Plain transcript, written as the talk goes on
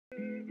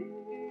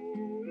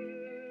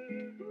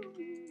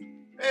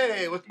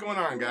Hey, what's going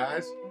on,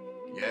 guys?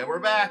 Yeah,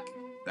 we're back.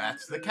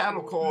 That's the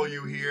cattle call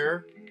you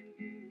hear.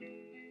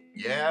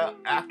 Yeah,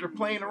 after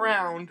playing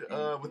around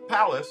with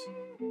Pallas,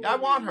 yeah, I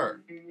want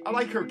her. I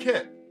like her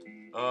kit.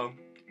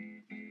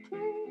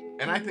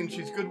 And I think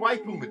she's good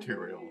waifu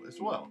material as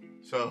well.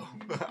 So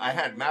I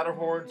had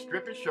Matterhorn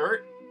strip his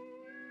shirt.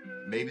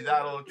 Maybe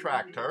that'll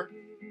attract her.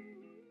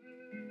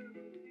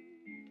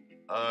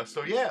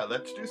 So yeah,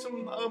 let's do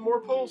some more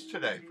pulls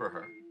today for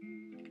her.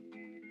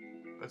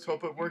 Let's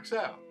hope it works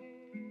out.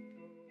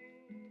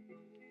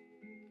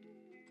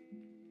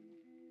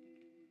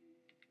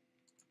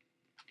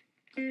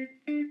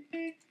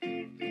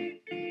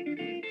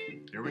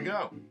 Here we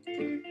go.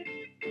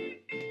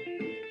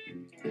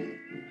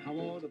 I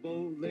want a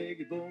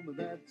bow-legged woman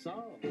that's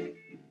all.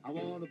 I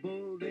want a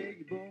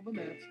bow-legged woman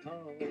that's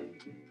tall.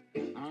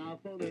 I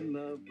fall in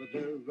love with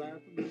her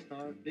right from the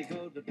start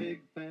because the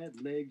big fat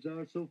legs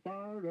are so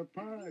far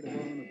apart. I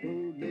want a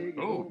bow-legged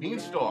woman.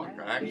 Beanstalk.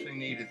 I actually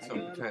needed some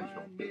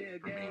potential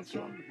for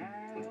Beanstalk.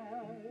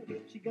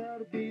 She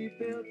gotta be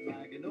built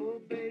like an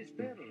old bass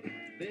pedal.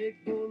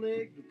 Big bow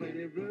legs with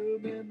plenty of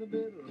room in the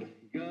middle.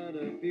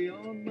 Gotta be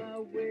on my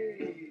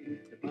way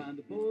to find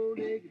a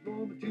bow-legged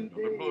woman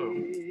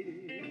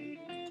today.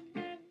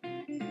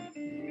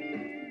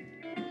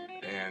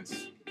 And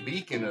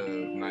speaking of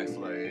nice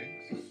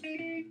legs,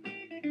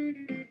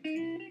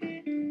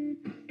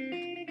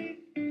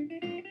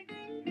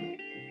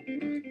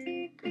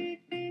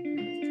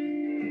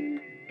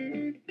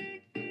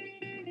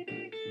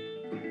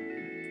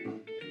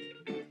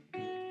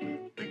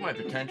 I think my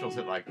potential's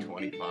at like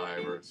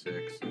 25 or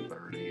 6 or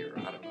 30 or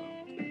I don't know.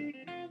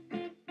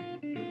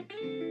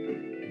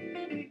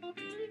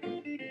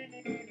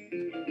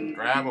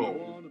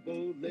 Gravel.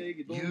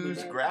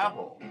 Use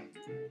gravel.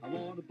 I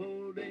want a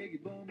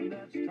bow-legged woman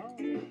that's tall.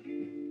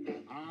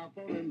 I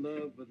fall in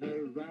love with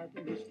her right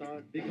from the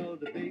start because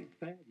the big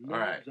fat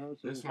legs are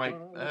so this might,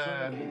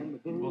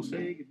 we'll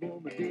see.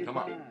 Come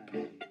on.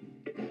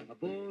 A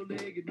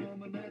bow-legged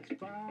woman that's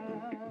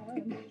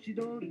fine. She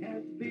don't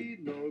have to be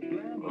no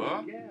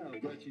glamour gal,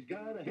 but she's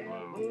gotta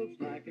have hooves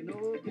like an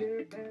old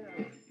beer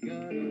barrel.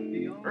 Gotta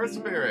be on Earth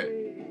Spirit.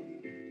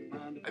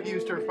 I've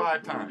used her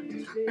 5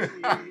 times.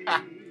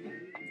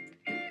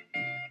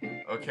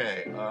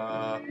 Okay,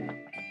 I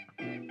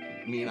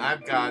mean,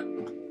 I've got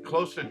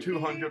close to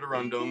 200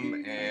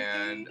 Arundum,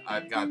 and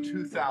I've got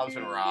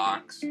 2,000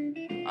 rocks.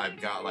 I've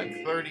got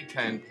like 30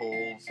 10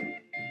 pulls.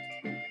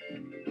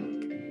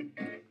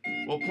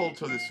 We'll pull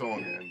till the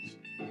song ends.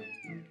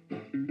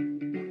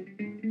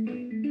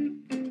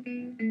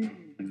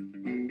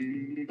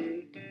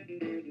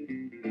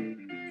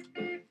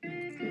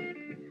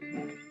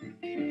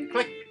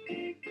 Click.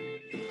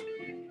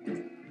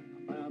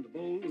 I found a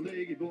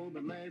bow-legged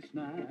woman last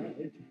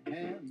night,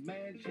 and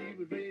man, she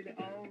was really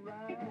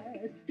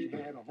alright. She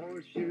had a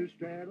horseshoe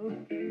straddle,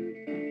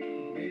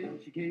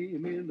 and she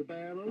came in the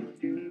battle.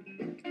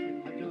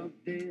 I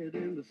jumped dead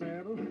in the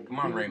saddle. Come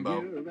on, Rainbow.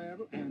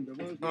 And there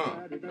was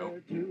nobody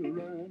there to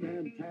run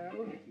and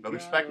tattle. No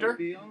Spectre?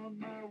 Be on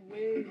my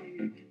way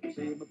to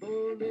see my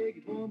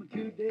bow-legged woman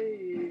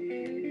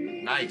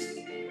today. Nice.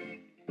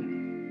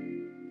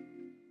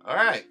 All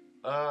right.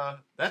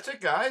 That's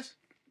it, guys.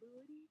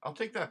 I'll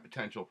take that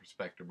potential for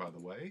Spectre, by the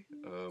way.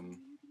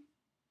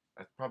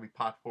 That's probably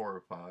pot 4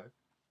 or 5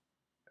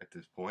 at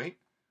this point.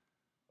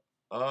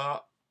 I'm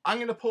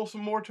going to pull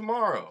some more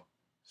tomorrow.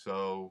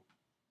 So,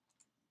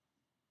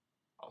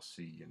 I'll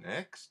see you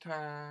next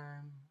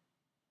time.